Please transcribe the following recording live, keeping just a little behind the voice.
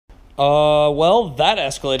Well, that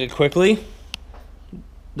escalated quickly.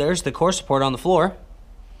 There's the core support on the floor.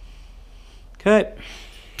 Okay.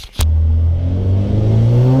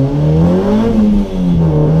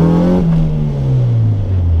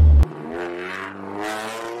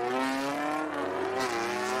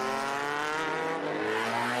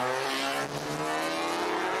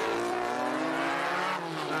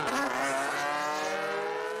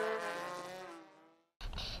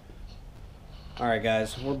 Alright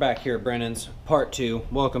guys, we're back here at Brennan's, part 2.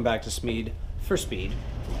 Welcome back to Speed for Speed.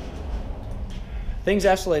 Things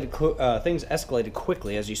escalated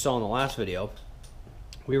quickly, as you saw in the last video.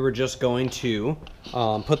 We were just going to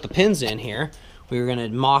put the pins in here. We were going to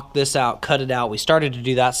mock this out, cut it out. We started to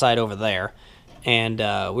do that side over there. And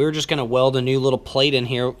we were just going to weld a new little plate in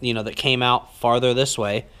here, you know, that came out farther this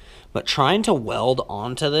way. But trying to weld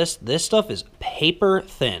onto this stuff is paper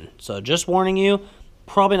thin. So just warning you,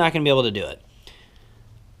 probably not going to be able to do it.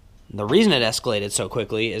 The reason it escalated so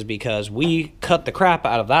quickly is because we cut the crap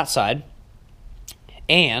out of that side,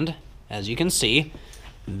 and as you can see,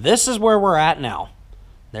 this is where we're at now.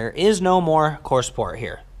 There is no more core support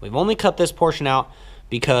here. We've only cut this portion out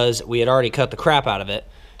because we had already cut the crap out of it.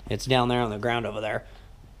 It's down there on the ground over there.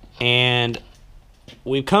 And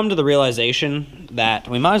we've come to the realization that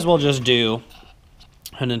we might as well just do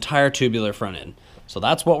an entire tubular front end. So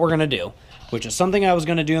that's what we're going to do, which is something I was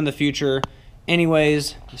going to do in the future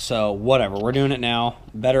anyways, so whatever, we're doing it now.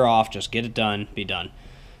 Better off, just get it done, be done.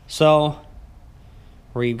 So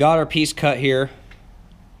we've got our piece cut here,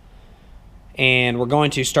 and we're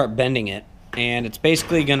going to start bending it. And it's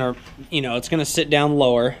basically gonna, you know, it's gonna sit down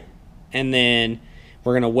lower, and then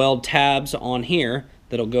we're gonna weld tabs on here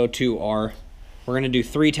that'll go to our, we're gonna do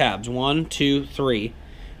 3 tabs, 1, 2, 3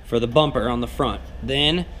 for the bumper on the front.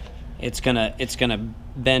 Then it's gonna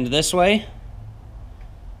bend this way,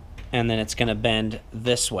 and then it's gonna bend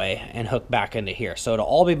this way and hook back into here. So it'll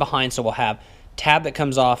all be behind, so we'll have tab that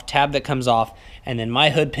comes off, and then my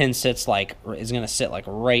hood pin is gonna sit like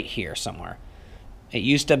right here somewhere. It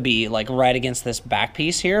used to be like right against this back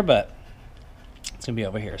piece here, but it's gonna be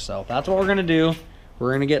over here. So that's what we're gonna do.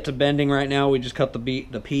 We're gonna get to bending right now. We just cut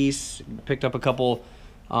the piece, picked up a couple,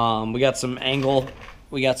 we got some angle,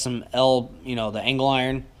 we got some the angle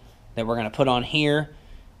iron that we're gonna put on here,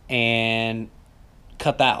 and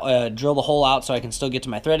cut that, drill the hole out so I can still get to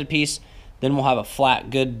my threaded piece. Then we'll have a flat,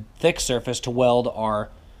 good, thick surface to weld our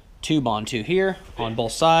tube onto here on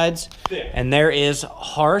both sides. And there is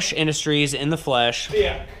Harsh Industries in the flesh.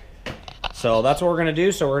 So that's what we're gonna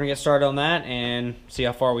do. So we're gonna get started on that and see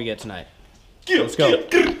how far we get tonight. Let's go.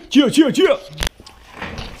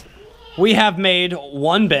 We have made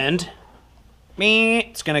one bend.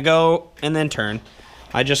 It's gonna go and then turn.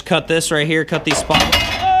 I just cut this right here, cut these spots.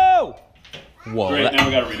 Whoa. Great, now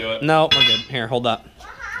we gotta redo it. No, we're good. Here, hold up.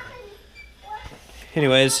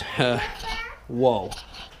 Anyways, whoa.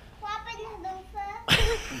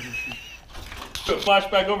 So flash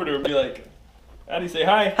back over to her and be like, how do you say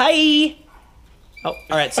hi? Hi! Oh,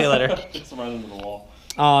 alright, see you later. It's running into the wall.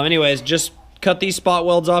 Anyways, just cut these spot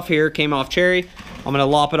welds off here, came off cherry. I'm gonna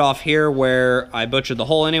lop it off here where I butchered the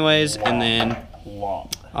hole anyways, and then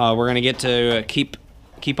we're gonna get to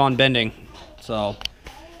keep on bending. So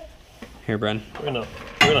here, Bren.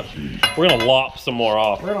 We're gonna lop some more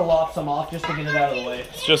off. We're gonna lop some off just to get it out of the way.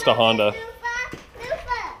 It's just a Honda.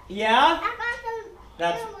 Yeah?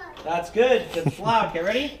 That's good. It's loud. Okay,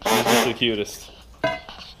 ready? It's the cutest.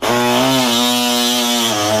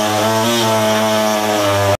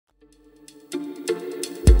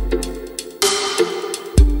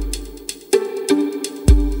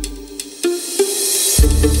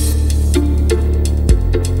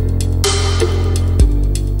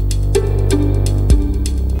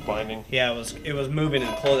 Yeah, it was moving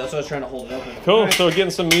and closing. That's why I was trying to hold it open. Cool. Right. So we're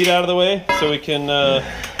getting some meat out of the way so we can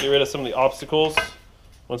get rid of some of the obstacles.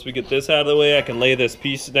 Once we get this out of the way, I can lay this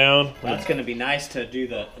piece down. That's going to be nice to do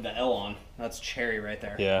the L on. That's cherry right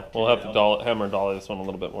there. Yeah, we'll have to hammer and dolly this one a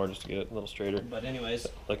little bit more just to get it a little straighter. But anyways,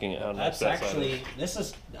 looking at how that's that actually side this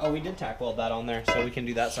is we did tack weld that on there, so we can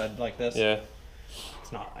do that side like this. Yeah.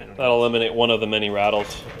 It's not. I don't know. That'll eliminate one of the many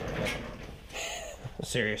rattles.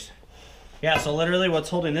 Serious. Yeah. So literally, what's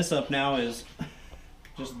holding this up now is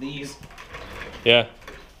just these. Yeah,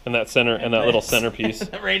 and that center and that little centerpiece.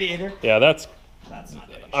 The radiator. Yeah, that's not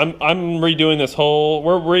good. I'm redoing this whole.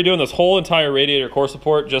 We're redoing this whole entire radiator core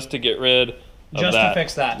support just to get rid of just that. To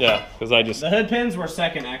fix that. Yeah, because I just the hood pins were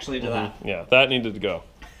second actually to that. Yeah, that needed to go.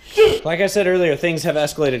 Like I said earlier, things have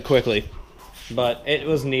escalated quickly, but it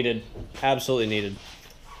was needed, absolutely needed.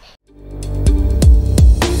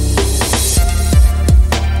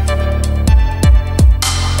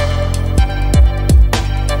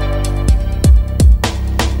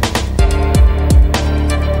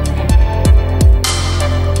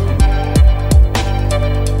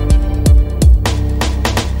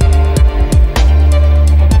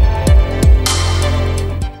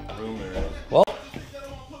 Well,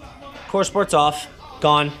 core support's off,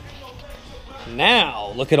 gone.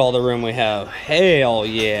 Now, look at all the room we have. Hell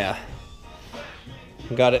yeah.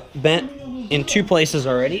 Got it bent in 2 places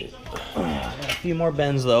already. Got a few more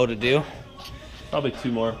bends though to do. Probably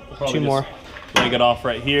 2 more. We'll probably 2 more. Leg it off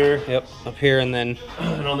right here. Yep, up here and then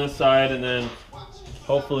and on this side, and then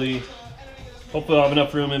hopefully I'll have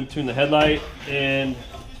enough room in between the headlight and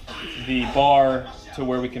the bar to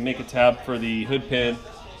where we can make a tab for the hood pin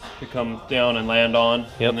to come down and land on.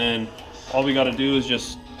 Yep. And then all we got to do is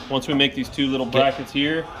just, once we make these 2 little brackets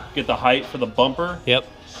here, get the height for the bumper. Yep.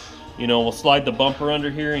 You know, we'll slide the bumper under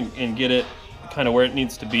here and get it kind of where it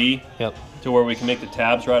needs to be. Yep. To where we can make the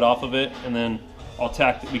tabs right off of it, and then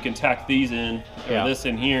we can tack these in, or this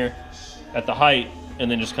in here at the height, and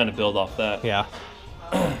then just kind of build off that. Yeah.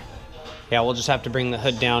 Yeah, we'll just have to bring the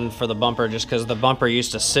hood down for the bumper just because the bumper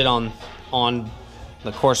used to sit on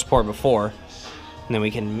the core support before, and then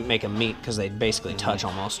we can make them meet because they basically touch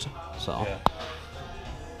almost. So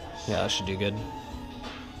yeah, that should do good.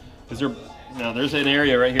 Is there, now there's an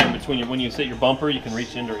area right here in between when you sit your bumper, you can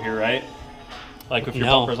reach into here, right? Like if your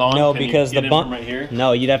bumper's on, no, can because you the bumper right here?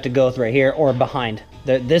 No, you'd have to go right here or behind.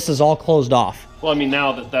 This is all closed off. Well, I mean,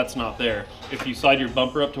 now that that's not there, if you slide your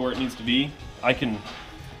bumper up to where it needs to be, I can.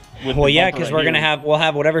 Well, yeah, because we'll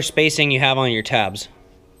have whatever spacing you have on your tabs.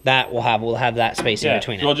 That we'll have that spacing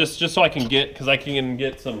between it. Well, just so I can because I can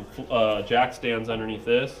get some jack stands underneath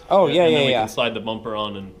this. Oh yeah, and then yeah, we yeah. can slide the bumper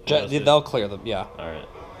on and. They'll clear the All right.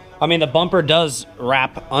 I mean, the bumper does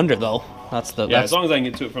wrap under though. That's the. Yeah, as long as I can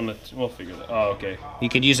get to it from the. We'll figure that. Oh, okay. You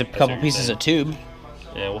could use a couple pieces of tube.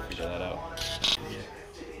 Yeah, we'll figure that out.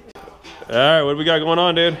 All right, what do we got going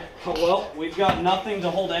on, dude? Well, we've got nothing to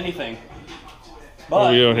hold anything. What are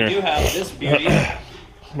But we doing we here? do have this beauty.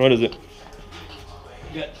 What is it?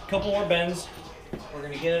 We got a couple more bends. We're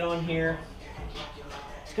gonna get it on here.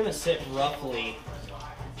 It's gonna sit roughly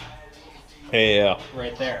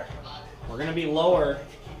right there. We're gonna be lower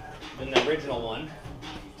than the original one.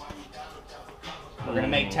 We're gonna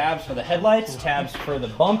make tabs for the headlights, tabs for the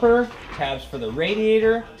bumper, tabs for the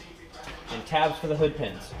radiator, and tabs for the hood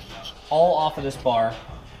pins. All off of this bar.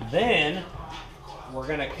 Then we're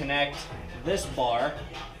gonna connect this bar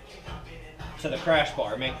to the crash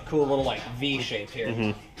bar. Make a cool little like V shape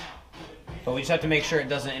here. But we just have to make sure it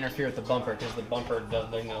doesn't interfere with the bumper because the bumper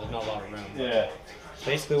there's not a lot of room. Yeah.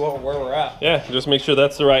 Basically where we're at. Yeah, just make sure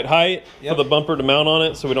that's the right height for the bumper to mount on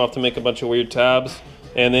it so we don't have to make a bunch of weird tabs.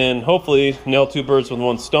 And then hopefully nail 2 birds with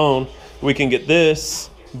 1 stone. We can get this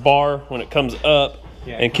bar when it comes up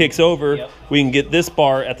and kicks over. We can get this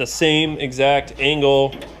bar at the same exact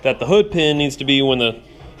angle that the hood pin needs to be when the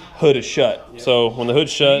hood is shut. So when the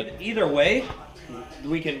hood's shut. Either way,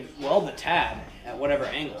 we can weld the tab at whatever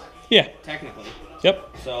angle. Yeah. Technically.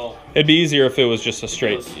 Yep. So it'd be easier if it was just a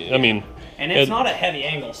straight. I mean. And it's not a heavy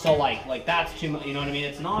angle, so like that's too much. You know what I mean?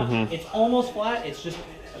 It's not. It's almost flat. It's just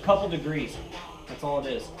a couple degrees. That's all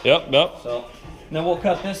it is. Yep. So then we'll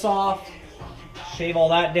cut this off, shave all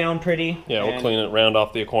that down pretty. Yeah, we'll clean it round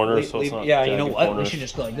off the corners so it's not. Yeah, you know what? Corners. We should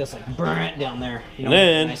just go like this, like burn it down there. You know, and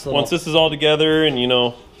then nice once this is all together, and you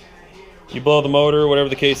know, you blow the motor, whatever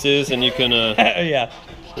the case is, and you can. Yeah.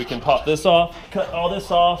 We can pop this off, cut all this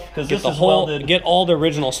off, because this is welded. Get all the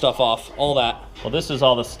original stuff off, all that. Well, this is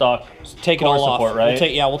all the stock. Take it all support, off, right?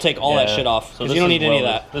 We'll take all that shit off because you don't need any of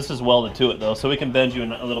that. This is welded to it though, so we can bend you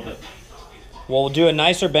a little bit. Well, we'll do a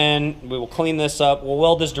nicer bend. We will clean this up. We'll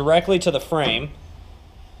weld this directly to the frame.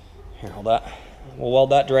 Here, hold that. We'll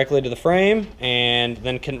weld that directly to the frame, and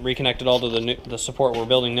then can reconnect it all to the support we're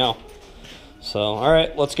building now. So, all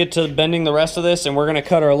right, let's get to bending the rest of this, and we're gonna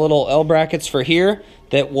cut our little L brackets for here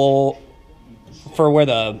that will, for where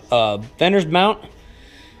the fenders mount.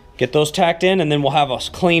 Get those tacked in, and then we'll have a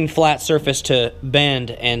clean, flat surface to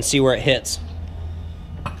bend and see where it hits.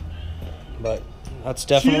 But that's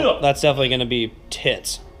definitely gonna be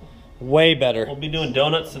tits. Way better. We'll be doing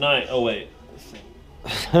donuts tonight. Oh wait.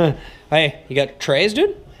 Hey, you got trays,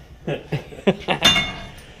 dude?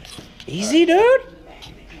 Easy, dude.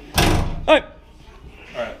 All right.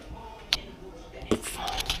 All right.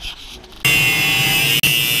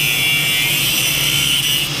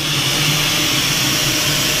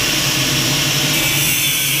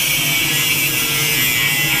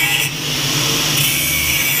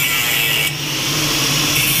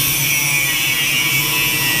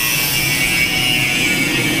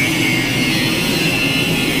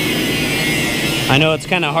 I know it's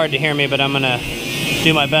kind of hard to hear me, but I'm gonna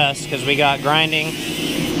do my best because we got grinding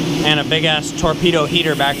and a big ass torpedo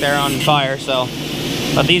heater back there on fire. So,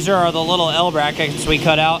 but these are the little L brackets we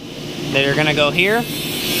cut out that are gonna go here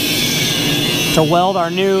to weld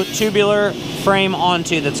our new tubular frame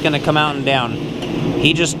onto that's gonna come out and down.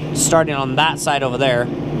 He just started on that side over there,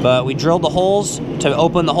 but we drilled the holes to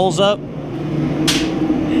open the holes up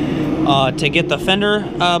to get the fender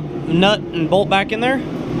nut and bolt back in there.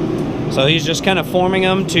 So he's just kind of forming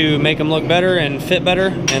them to make them look better and fit better,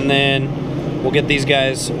 and then we'll get these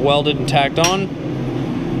guys welded and tacked on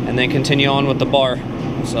and then continue on with the bar.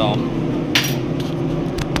 So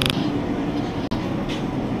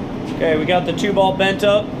okay, we got the tube all bent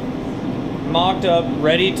up, mocked up,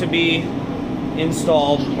 ready to be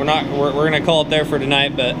installed. We're gonna call it there for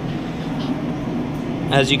tonight, but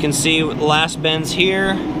as you can see, last bend's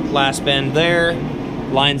here, last bend there,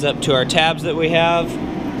 lines up to our tabs that we have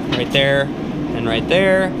right there and right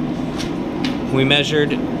there. We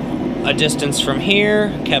measured a distance from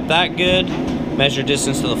here, kept that good, measured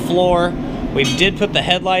distance to the floor. We did put the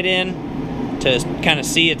headlight in to kind of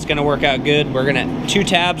see it's gonna work out good. We're gonna, 2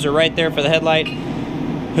 tabs are right there for the headlight.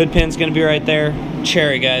 Hood pin's gonna be right there.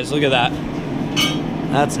 Cherry, guys, look at that.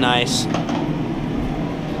 That's nice.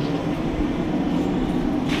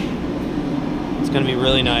 It's gonna be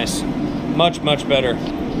really nice. Much, much better.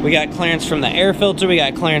 We got clearance from the air filter, we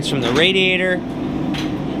got clearance from the radiator.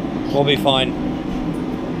 We'll be fine.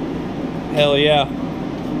 Hell yeah.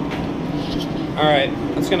 All right,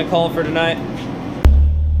 that's gonna call it for tonight.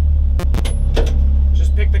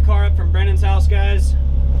 Just picked the car up from Brennan's house, guys.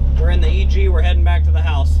 We're in the EG, we're heading back to the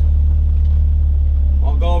house.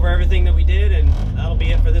 I'll go over everything that we did and that'll be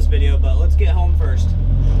it for this video, but let's get home first.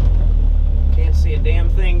 Can't see a damn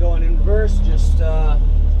thing going in reverse, just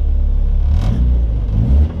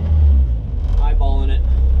eyeballing it.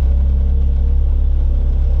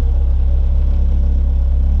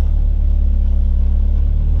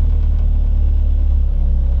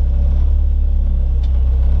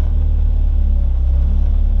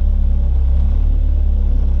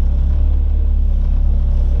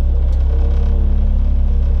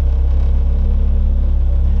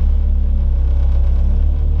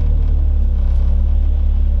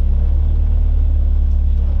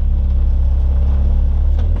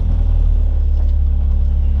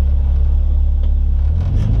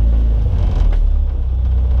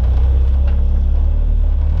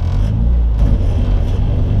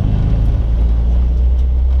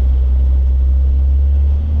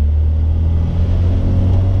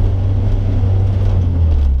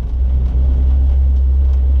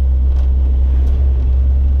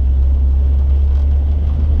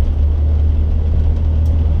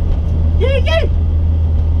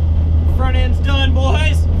 Front end's done,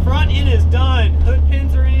 boys. Front end is done. Hood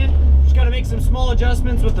pins are in. Just got to make some small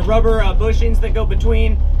adjustments with the rubber bushings that go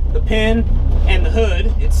between the pin and the hood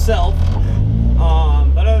itself.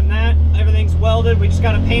 But other than that, everything's welded. We just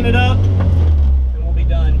got to paint it up and we'll be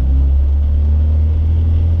done.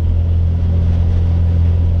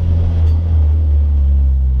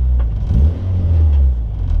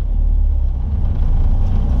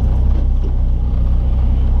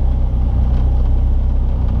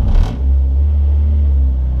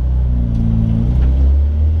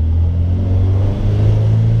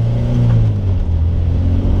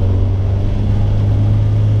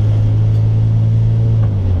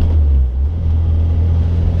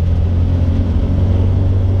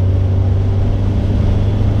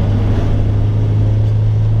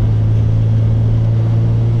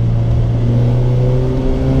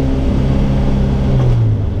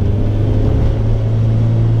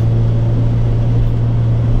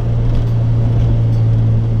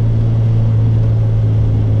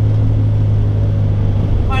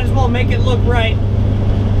 Make it look right.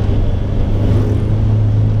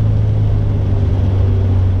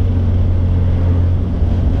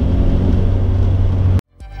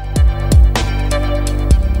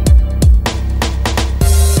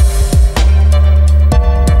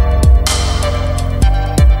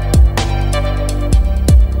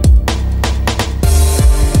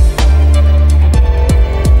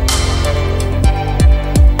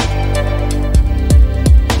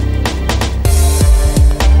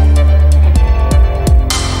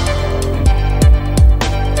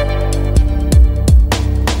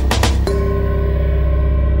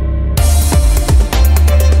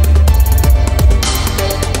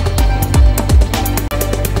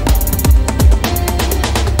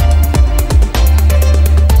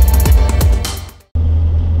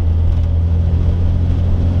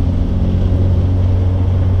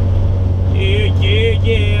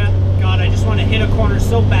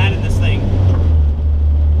 So bad in this thing.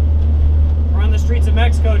 We're on the streets of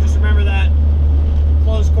Mexico, just remember that.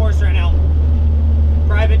 Closed course right now.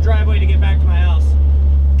 Private driveway to get back to my house.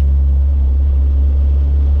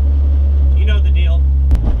 You know the deal.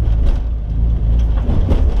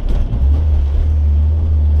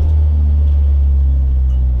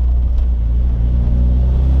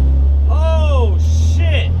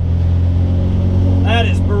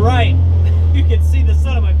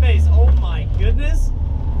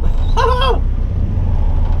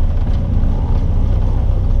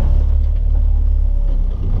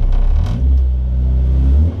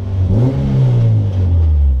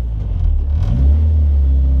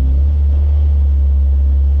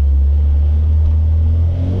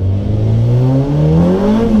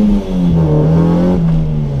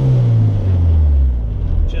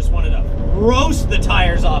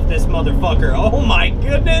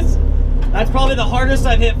 hardest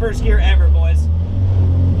I've hit first gear ever, boys.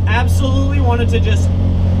 Absolutely wanted to just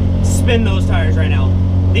spin those tires right now.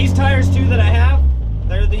 These tires too that I have,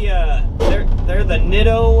 they're the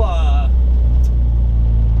Nitto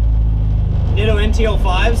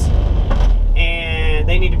NT05s, and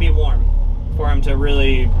they need to be warm for them to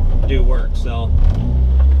really do work. So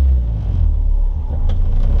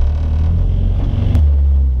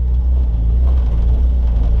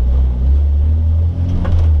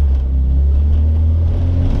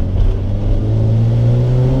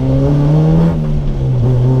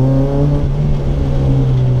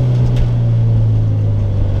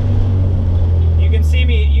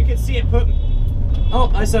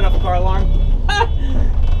I set off a car alarm.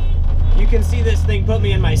 You can see this thing put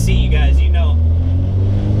me in my seat, you guys, you know.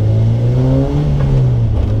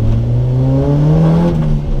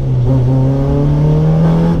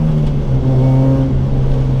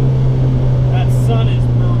 That sun is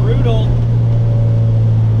brutal.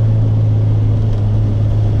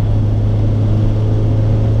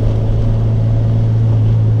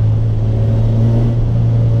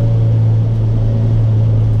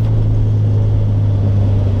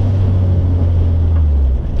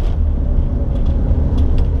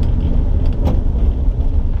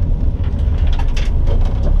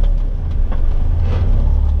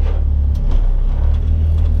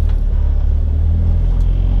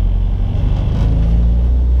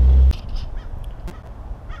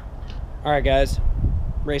 Alright guys,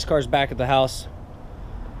 race car's back at the house.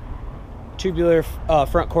 Tubular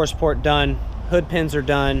front core support done, hood pins are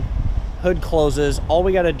done, hood closes. All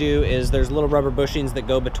we got to do is there's little rubber bushings that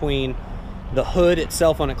go between the hood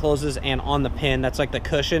itself when it closes and on the pin. That's like the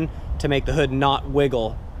cushion to make the hood not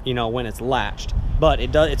wiggle, you know, when it's latched. But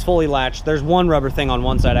it's fully latched. There's one rubber thing on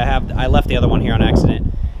one side. I left the other one here on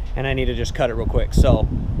accident, and I need to just cut it real quick. So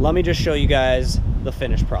let me just show you guys the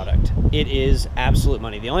finished product. It is absolute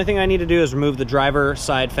money. The only thing I need to do is remove the driver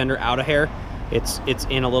side fender out of here. It's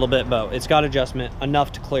in a little bit, but it's got adjustment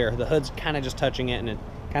enough to clear. The hood's kind of just touching it, and it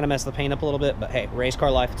kind of messed the paint up a little bit, but hey, race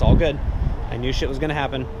car life, it's all good. I knew shit was gonna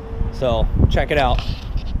happen. So check it out.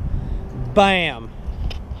 Bam.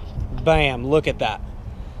 Bam, look at that.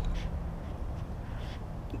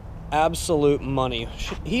 Absolute money.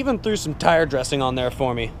 He even threw some tire dressing on there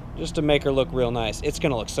for me just to make her look real nice. It's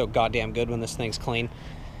gonna look so goddamn good when this thing's clean.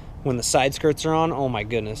 When the side skirts are on, oh my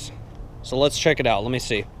goodness. So let's check it out. Let me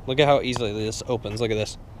see. Look at how easily this opens. Look at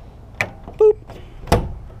this. Boop.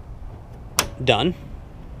 Done.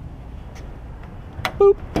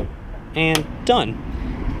 Boop. And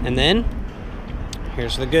done. And then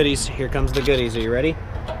here's the goodies. Here comes the goodies. Are you ready?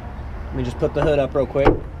 Let me just put the hood up real quick.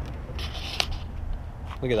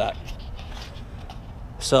 Look at that.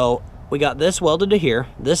 So we got this welded to here.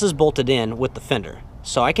 This is bolted in with the fender.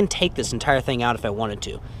 So I can take this entire thing out if I wanted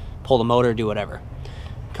to. Pull the motor, do whatever.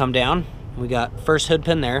 Come down. We got first hood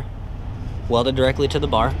pin there. Welded directly to the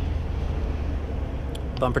bar.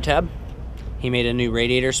 Bumper tab. He made a new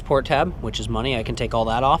radiator support tab, which is money. I can take all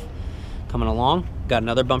that off. Coming along. Got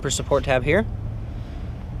another bumper support tab here.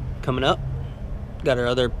 Coming up. Got our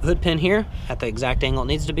other hood pin here at the exact angle it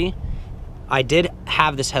needs to be. I did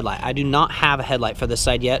have this headlight. I do not have a headlight for this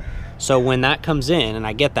side yet. So when that comes in and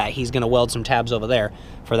I get that, he's gonna weld some tabs over there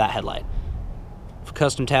for that headlight.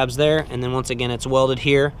 Custom tabs there, and then once again it's welded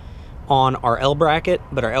here on our L bracket,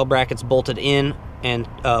 but our L bracket's bolted in and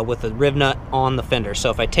with a riv nut on the fender. So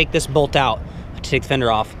if I take this bolt out to take the fender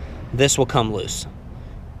off, this will come loose.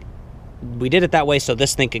 We did it that way so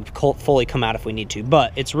this thing could fully come out if we need to,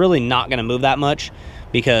 but it's really not gonna move that much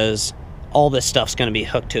because all this stuff's gonna be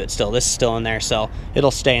hooked to it still. This is still in there, so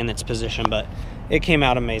it'll stay in its position, but it came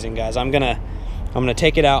out amazing, guys. I'm gonna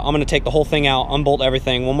take it out. I'm gonna take the whole thing out, unbolt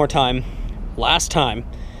everything one more time. Last time,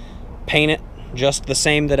 paint it just the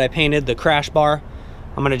same that I painted the crash bar.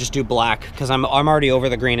 I'm gonna just do black because I'm already over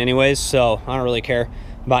the green anyways, so I don't really care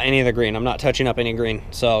about any of the green. I'm not touching up any green.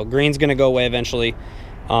 So green's gonna go away eventually.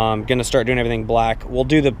 Gonna start doing everything black. We'll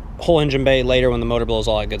do the whole engine bay later when the motor blows,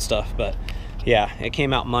 all that good stuff. But yeah, it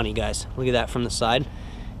came out money, guys. Look at that from the side.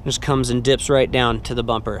 It just comes and dips right down to the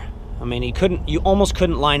bumper. I mean, you almost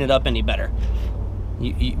couldn't line it up any better.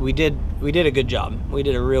 We did a good job. We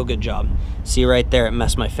did a real good job. See right there, it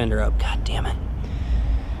messed my fender up. God damn it.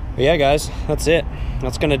 But yeah, guys, that's it.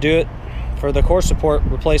 That's gonna do it for the core support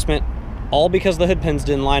replacement. All because the hood pins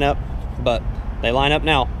didn't line up, but they line up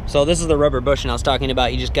now. So this is the rubber bushing I was talking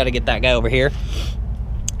about. You just got to get that guy over here,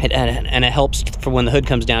 and it helps for when the hood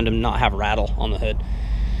comes down to not have rattle on the hood.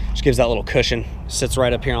 Just gives that little cushion. Sits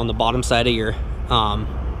right up here on the bottom side of your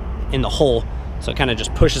in the hole, so it kind of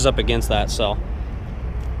just pushes up against that. So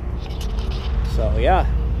yeah,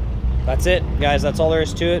 that's it, guys. That's all there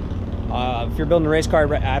is to it. If you're building a race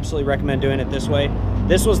car, I absolutely recommend doing it this way.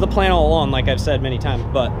 This was the plan all along, like I've said many times,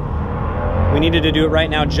 but we needed to do it right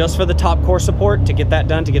now just for the top core support, to get that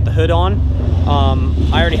done, to get the hood on.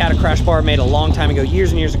 I already had a crash bar made a long time ago,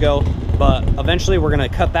 years and years ago, but eventually we're gonna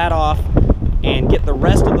cut that off and get the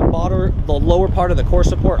rest of the lower part of the core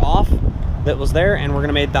support off that was there, and we're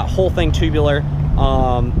gonna make that whole thing tubular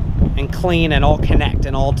and clean and all connect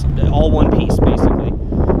and all one piece basically.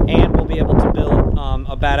 And we'll be able to build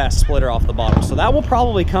a badass splitter off the bottom. So that will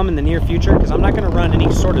probably come in the near future, because I'm not gonna run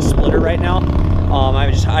any sort of splitter right now.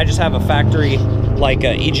 I just have a factory like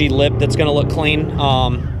a EG lip that's gonna look clean.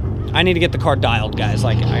 I need to get the car dialed, guys.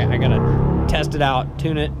 Like I gotta test it out,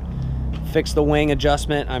 tune it, fix the wing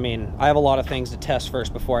adjustment. I mean, I have a lot of things to test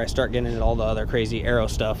first before I start getting into all the other crazy aero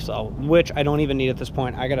stuff, so, which I don't even need at this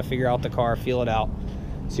point. I gotta figure out the car, feel it out,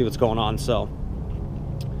 see what's going on. So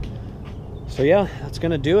yeah, that's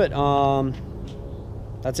gonna do it.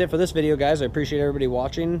 That's it for this video, guys. I appreciate everybody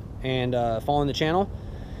watching and following the channel.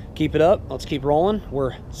 Keep it up. Let's keep rolling.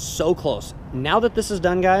 We're so close. Now that this is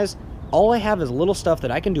done, guys, all I have is little stuff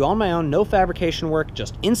that I can do on my own, no fabrication work,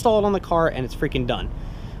 just install it on the car and it's freaking done.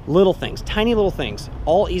 Little things, tiny little things,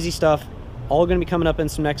 all easy stuff, all gonna be coming up in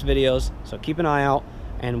some next videos, so keep an eye out,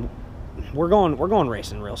 and we're going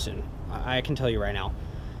racing real soon. I can tell you right now.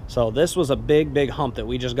 So this was a big hump that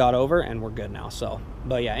we just got over, and we're good now. So,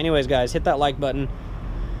 but yeah, anyways, guys, hit that like button,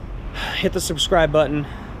 hit the subscribe button.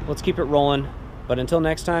 Let's keep it rolling. But until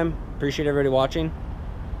next time, appreciate everybody watching.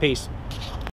 Peace.